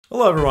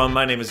Hello everyone,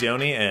 my name is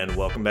Yoni and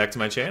welcome back to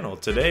my channel.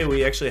 Today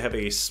we actually have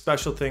a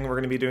special thing we're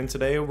going to be doing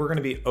today. We're going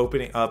to be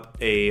opening up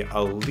a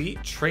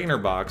Elite Trainer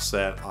box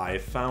that I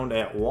found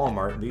at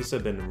Walmart. These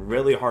have been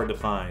really hard to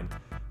find.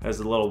 It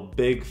has a little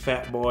big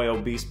fat boy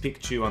obese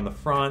Pikachu on the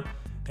front,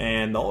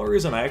 and the only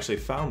reason I actually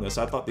found this,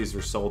 I thought these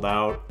were sold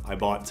out. I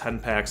bought 10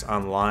 packs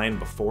online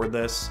before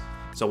this,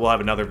 so we'll have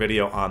another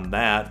video on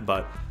that,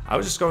 but I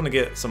was just going to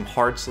get some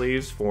hard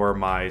sleeves for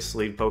my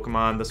sleeve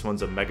Pokemon. This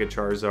one's a Mega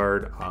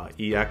Charizard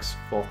EX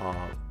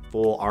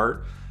full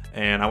art,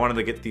 and I wanted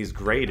to get these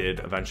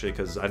graded eventually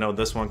because I know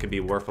this one could be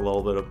worth a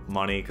little bit of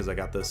money because I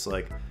got this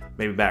like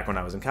maybe back when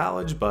I was in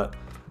college, but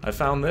I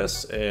found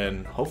this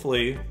and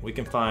hopefully we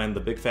can find the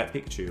big fat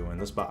Pikachu in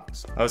this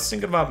box. I was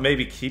thinking about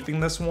maybe keeping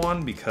this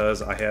one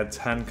because I had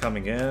 10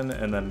 coming in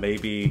and then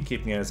maybe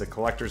keeping it as a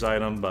collector's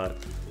item, but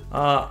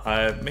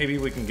maybe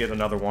we can get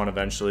another one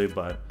eventually,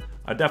 but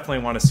I definitely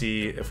want to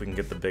see if we can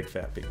get the big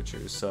fat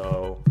Pikachu.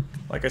 So,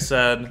 like I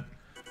said,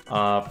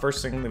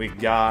 first thing that we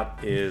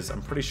got is,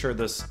 I'm pretty sure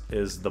this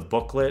is the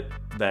booklet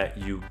that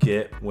you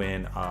get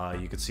when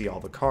you can see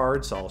all the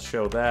cards. So I'll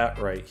show that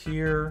right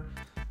here.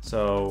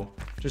 So,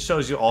 just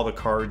shows you all the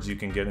cards you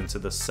can get into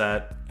the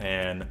set,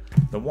 and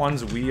the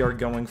ones we are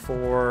going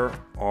for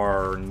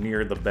are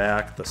near the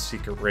back, the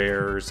secret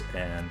rares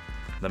and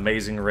the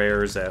amazing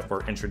rares that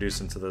were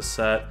introduced into the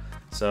set.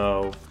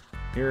 So,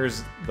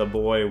 here's the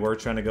boy we're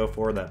trying to go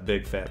for, that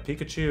big fat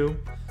Pikachu.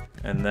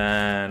 And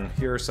then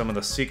here are some of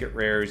the secret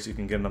rares you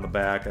can get on the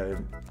back. I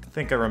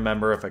think I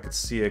remember if I could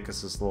see it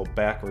because it's a little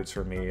backwards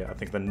for me. I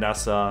think the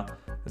Nessa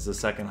is the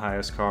second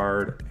highest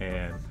card,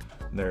 and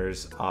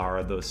those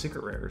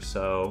secret rares.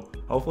 So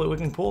hopefully we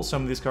can pull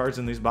some of these cards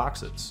in these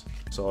boxes.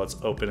 So let's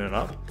open it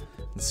up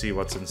and see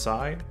what's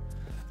inside.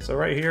 So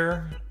right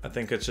here, I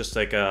think it's just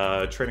like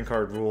trading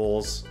card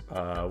rules.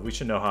 We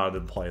should know how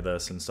to play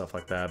this and stuff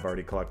like that. I've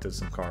already collected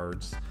some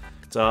cards.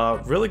 It's a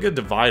really good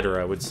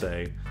divider, I would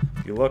say.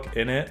 If you look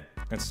in it,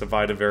 it's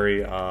divided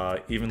very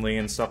evenly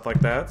and stuff like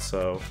that.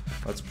 So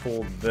let's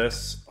pull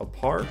this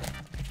apart.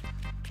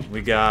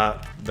 We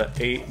got the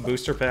 8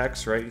 booster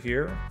packs right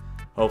here.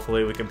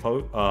 Hopefully we can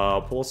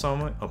pull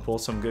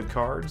some good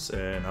cards,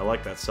 and I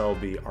like that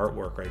Celebi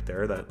artwork right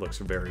there. That looks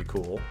very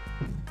cool.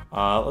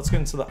 Let's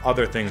get into the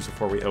other things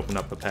before we open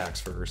up the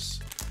packs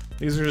first.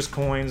 These are just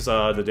coins,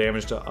 the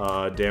damaged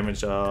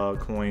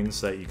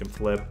coins that you can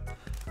flip.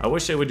 I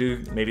wish they would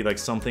do maybe like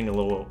something a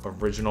little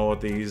original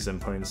with these and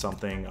putting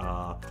something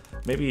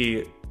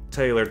maybe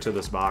tailored to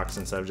this box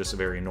instead of just a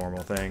very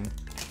normal thing.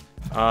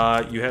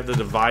 You have the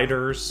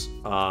dividers.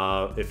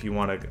 If you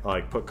want to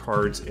like put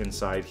cards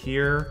inside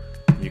here,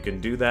 you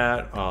can do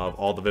that.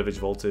 All the Vivid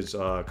Voltage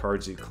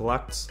cards you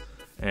collect.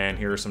 And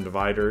here are some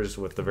dividers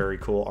with the very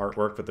cool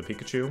artwork with the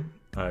Pikachu.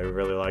 I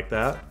really like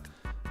that.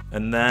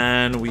 And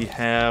then we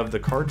have the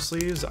card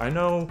sleeves. I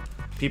know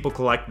people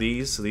collect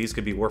these, so these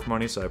could be worth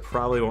money, so I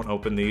probably won't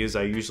open these.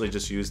 I usually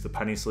just use the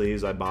penny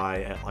sleeves I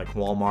buy at like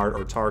Walmart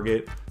or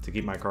Target to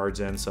keep my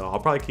cards in, so I'll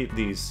probably keep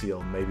these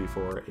sealed maybe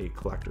for a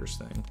collector's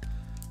thing.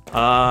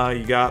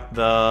 You got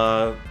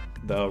the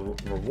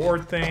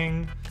reward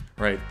thing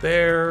right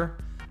there.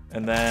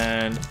 And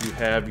then you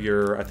have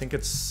your, I think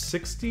it's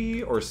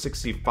 60 or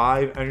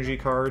 65 energy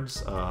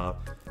cards, so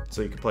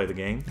you can play the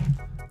game.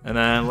 And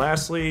then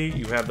lastly,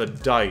 you have the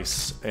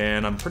dice.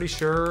 And I'm pretty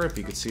sure, if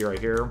you can see right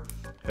here,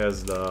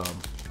 has the,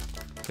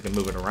 if I can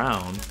move it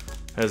around,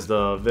 has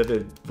the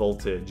Vivid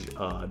Voltage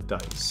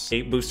dice.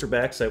 8 booster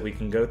packs that we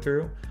can go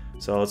through.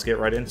 So let's get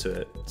right into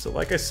it. So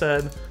like I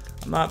said,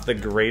 I'm not the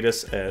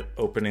greatest at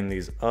opening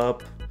these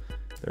up.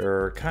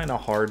 They're kind of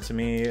hard to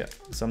me.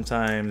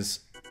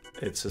 Sometimes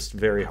it's just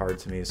very hard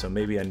to me, so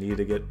maybe I need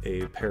to get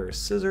a pair of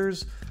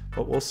scissors,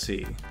 but we'll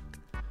see.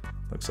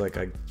 Looks like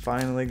I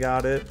finally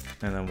got it,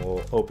 and then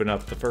we'll open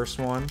up the first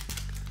one.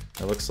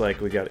 It looks like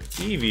we got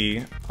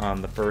Eevee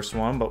on the first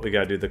one, but we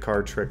gotta do the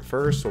card trick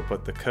first. We'll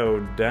put the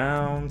code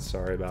down,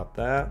 sorry about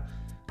that.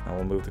 Now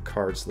we'll move the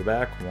cards to the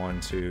back,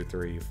 1, 2,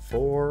 3,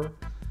 4.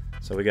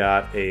 So we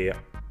got a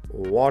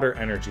Water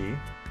Energy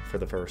for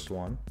the first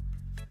one.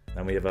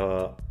 Then we have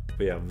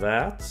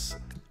that.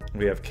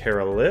 We have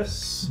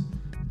Carolus.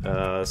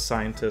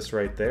 Scientist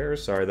right there.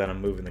 Sorry that I'm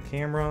moving the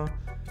camera.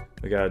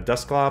 We got a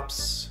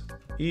Dusclops,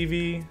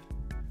 Eevee,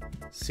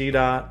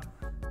 Seedot,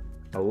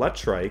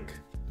 Electrike,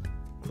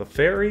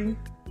 Clefairy,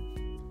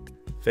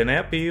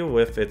 Fanappy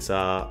with its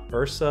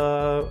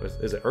Ursa,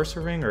 is it Ursa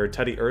ring or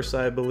Teddy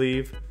Ursa, I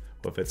believe,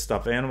 with its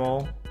stuffed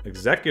animal.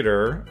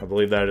 Executor, I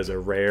believe that is a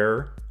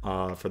rare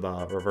for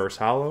the reverse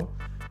holo.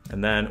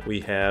 And then we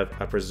have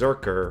a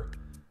Berserker,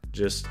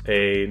 just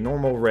a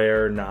normal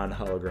rare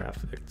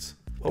non-holographic.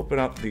 Open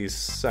up these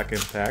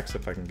second packs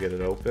if I can get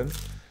it open.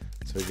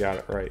 So we got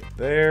it right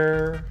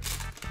there.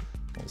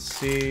 We'll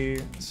see.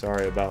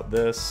 Sorry about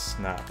this.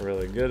 Not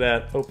really good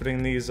at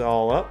opening these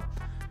all up.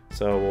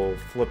 So we'll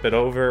flip it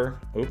over.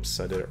 Oops,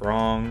 I did it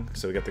wrong.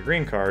 So we got the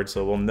green card,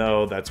 so we'll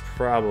know that's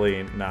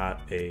probably not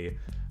a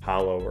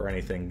holo or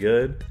anything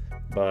good.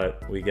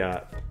 But we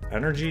got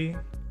Energy,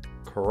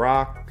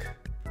 Korok,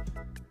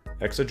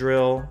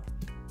 Exadrill,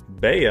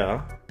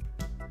 Bea,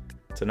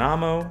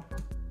 Tanamo,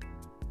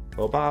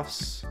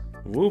 Lobos,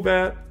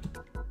 Woobat,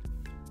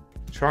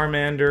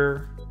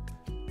 Charmander,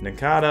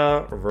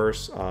 Nincada,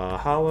 reverse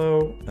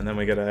hollow, and then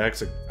we get an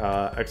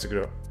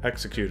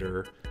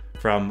Executor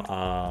from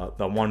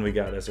the one we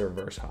got as a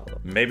reverse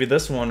hollow. Maybe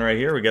this one right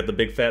here, we got the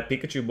big fat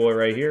Pikachu boy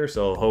right here,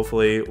 so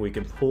hopefully we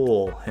can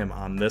pull him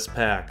on this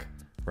pack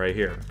right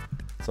here.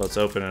 So let's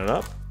open it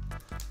up.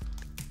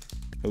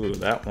 Ooh,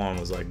 that one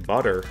was like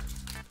butter.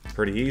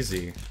 Pretty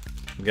easy.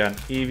 We got an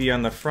Eevee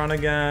on the front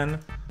again.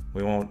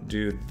 We won't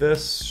do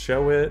this,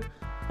 show it,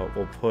 but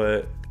we'll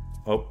put,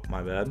 oh,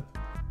 my bad.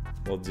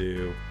 We'll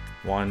do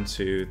 1,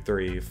 2,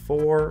 3,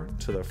 4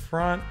 to the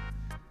front.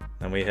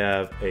 Then we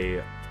have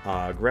a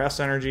Grass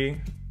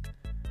Energy,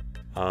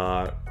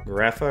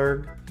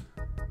 Grafferg,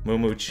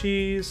 Moo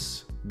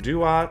Cheese,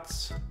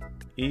 Duots,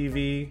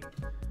 Eevee,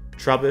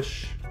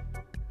 Trubbish,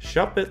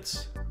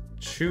 Shuppet,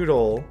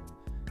 Choodle,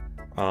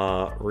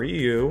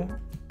 Ryu.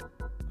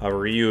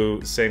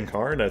 Ryu, same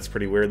card. That's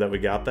pretty weird that we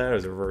got that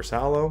as a reverse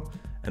hollow.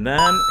 And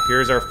then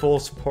here's our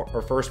first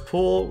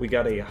pull. We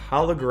got a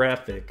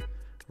holographic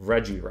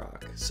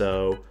Regirock.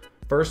 So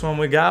first one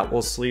we got,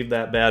 we'll sleeve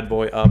that bad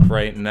boy up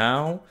right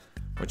now,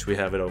 which we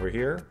have it over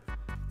here,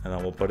 and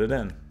then we'll put it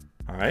in.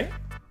 All right.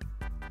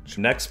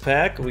 Next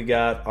pack, we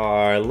got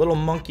our little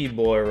monkey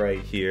boy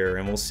right here,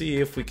 and we'll see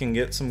if we can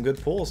get some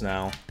good pulls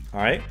now.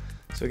 All right.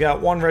 So we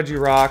got one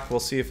Regirock. We'll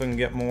see if we can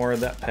get more.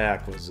 That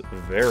pack was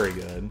very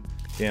good.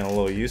 Getting a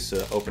little used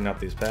to opening up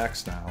these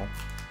packs now.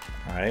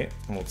 All right,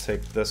 and we'll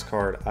take this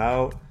card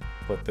out,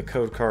 put the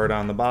code card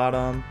on the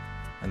bottom,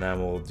 and then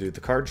we'll do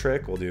the card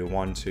trick. We'll do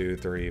 1, 2,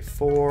 3,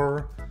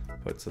 4,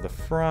 put to the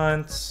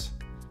front. So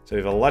we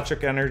have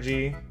Electric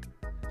Energy.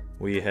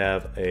 We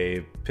have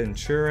a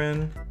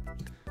Pinchurin,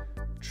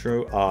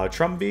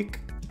 Trumbeak.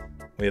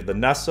 We have the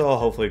Nestle.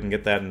 Hopefully we can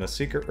get that in a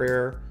secret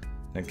rare.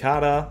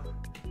 Nincada,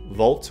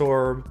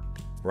 Voltorb,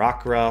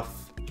 Rockruff,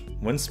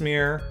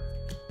 Windsmear,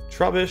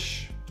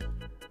 Trubbish,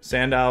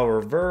 Sandile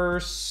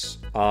reverse,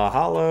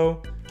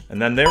 hollow,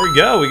 and then there we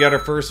go. We got our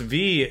first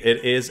V.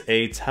 It is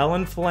a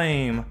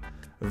Talonflame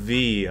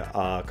V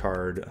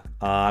card.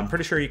 I'm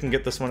pretty sure you can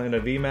get this one in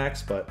a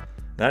VMAX, but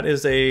that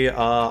is a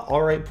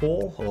alright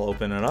pull. We'll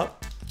open it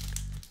up,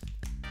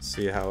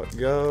 see how it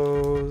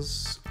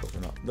goes.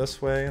 Open up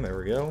this way. There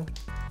we go.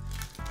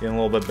 Getting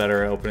a little bit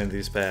better at opening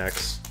these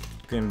packs.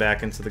 Getting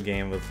back into the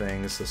game of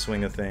things, the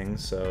swing of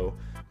things. So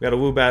we got a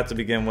Woobat to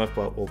begin with,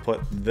 but we'll put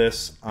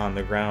this on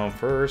the ground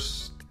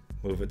first.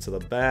 Move it to the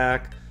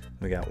back.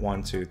 We got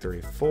 1, 2, 3,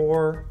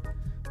 4.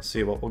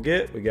 See what we'll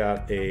get. We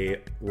got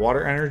a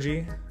Water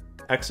Energy,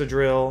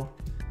 Excadrill,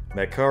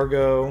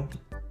 Magcargo,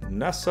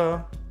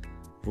 Nessa,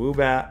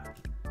 Woobat,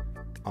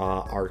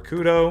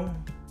 Arcudo,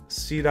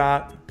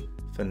 Seedot,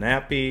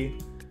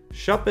 Fanappy,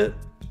 Shuppet,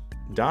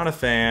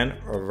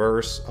 Doniphan,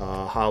 reverse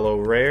hollow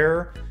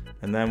rare,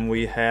 and then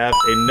we have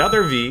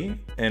another V,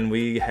 and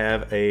we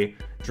have a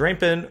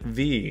Drampin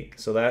V.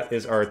 So that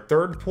is our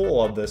third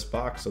pull of this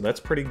box, so that's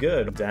pretty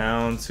good.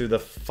 Down to the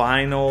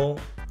final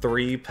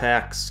 3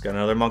 packs. Got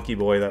another Monkey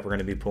Boy that we're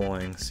gonna be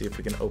pulling. See if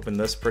we can open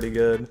this pretty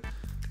good.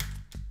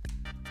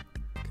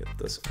 Get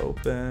this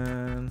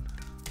open.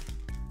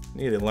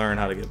 Need to learn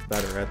how to get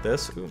better at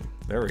this. Ooh,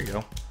 there we go.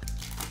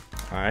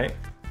 All right,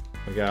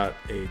 we got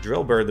a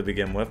Drillbur to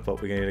begin with,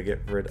 but we need to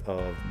get rid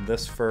of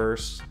this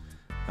first,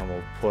 and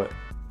we'll put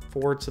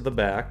 4 to the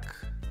back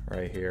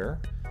right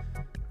here.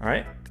 All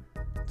right.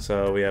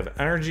 So we have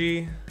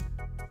Energy,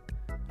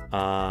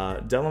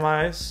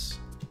 Delamise,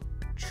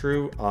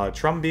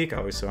 Trumbeak, I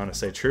always want to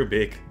say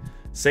Truebeak,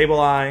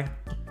 Sableye,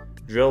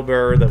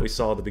 Drillbur that we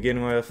saw to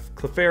begin with,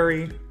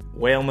 Clefairy,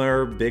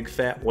 Wailmer, big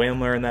fat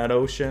Wailmer in that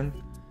ocean.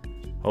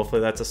 Hopefully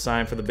that's a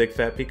sign for the big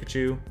fat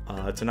Pikachu.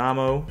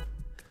 Tanamo,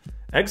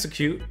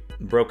 Execute,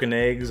 broken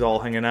eggs all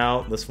hanging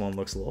out. This one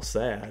looks a little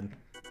sad,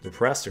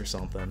 depressed or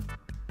something.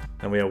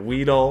 Then we have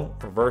Weedle,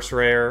 reverse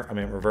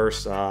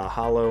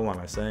hollow, what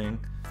am I saying?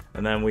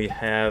 And then we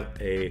have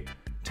a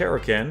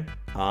Terrakin,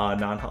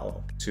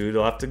 non-hollow. 2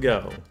 left to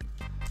go.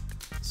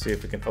 Let's see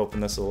if we can open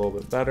this a little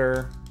bit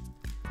better.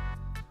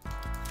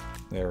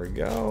 There we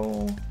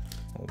go.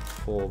 We'll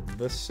pull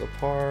this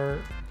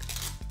apart.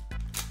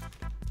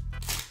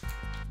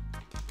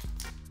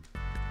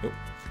 Oop,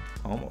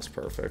 almost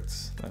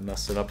perfect. I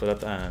messed it up at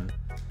the end.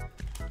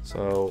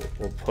 So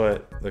we'll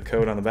put the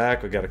code on the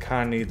back. We got a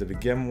Connie to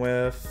begin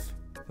with.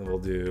 Then we'll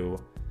do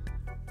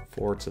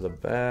 4 to the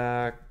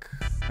back.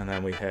 And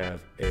then we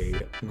have a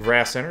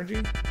Grass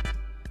Energy.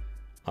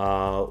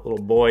 Little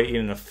boy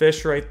eating a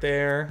fish right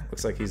there.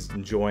 Looks like he's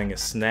enjoying a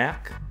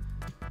snack.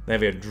 Then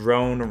we have a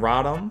Drone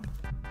Rotom,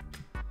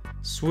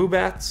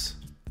 Swoobats,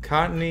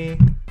 Cottony,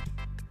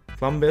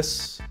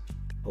 Thumbus,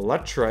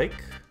 Electrike.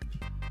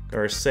 Got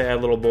our sad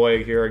little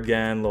boy here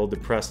again, little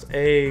depressed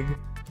egg,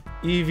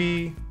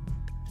 Eevee,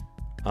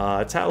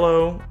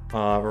 Tallow,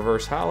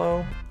 reverse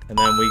hollow. And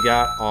then we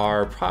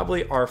got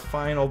probably our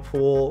final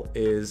pull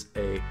is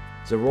a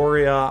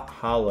Zororia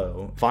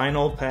Hollow.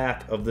 Final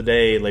pack of the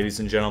day,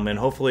 ladies and gentlemen.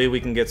 Hopefully we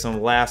can get some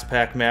last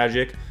pack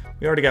magic.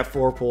 We already got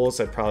 4 pulls.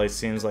 That probably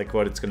seems like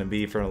what it's going to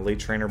be for an Elite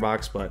Trainer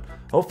box, but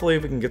hopefully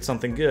we can get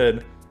something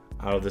good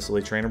out of this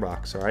Elite Trainer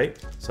box, all right?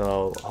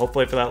 So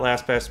hopefully for that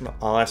last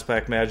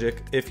pack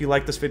magic. If you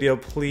like this video,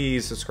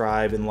 please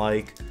subscribe and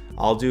like.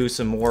 I'll do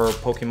some more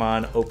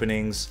Pokemon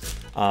openings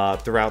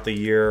throughout the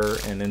year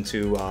and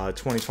into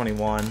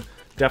 2021.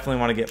 Definitely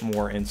want to get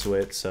more into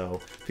it.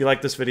 So if you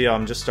like this video,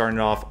 I'm just starting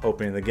off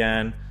opening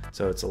again.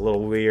 So it's a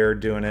little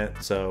weird doing it.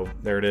 So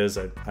there it is.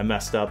 I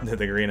messed up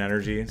the green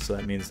energy. So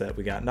that means that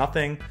we got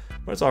nothing,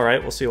 but it's all right.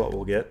 We'll see what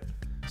we'll get.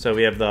 So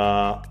we have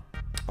the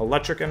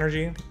electric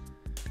energy,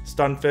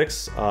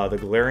 Stunfix, the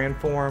Galarian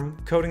form,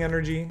 Coding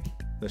energy,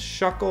 the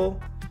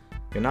Shuckle,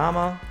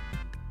 Ganama,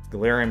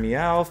 Galarian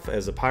Meowth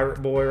as a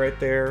pirate boy right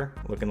there,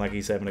 looking like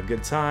he's having a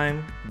good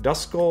time.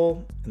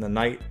 Duskull in the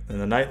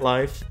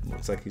nightlife,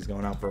 looks like he's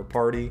going out for a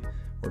party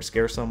or to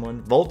scare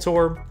someone.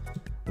 Voltorb,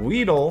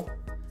 Weedle.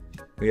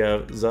 We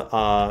have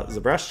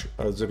Zabrishka,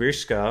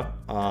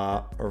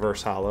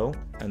 reverse holo,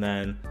 and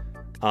then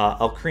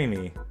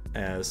Alcremie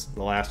as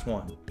the last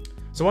one.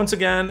 So once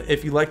again,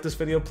 if you like this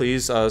video,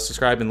 please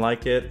subscribe and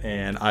like it,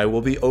 and I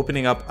will be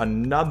opening up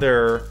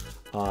another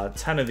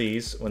 10 of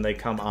these when they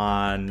come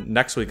on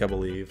next week, I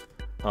believe,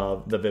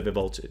 of the Vivid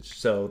Voltage.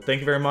 So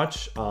thank you very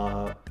much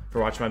for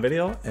watching my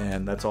video,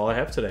 and that's all I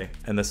have today.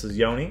 And this is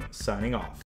Yoni signing off.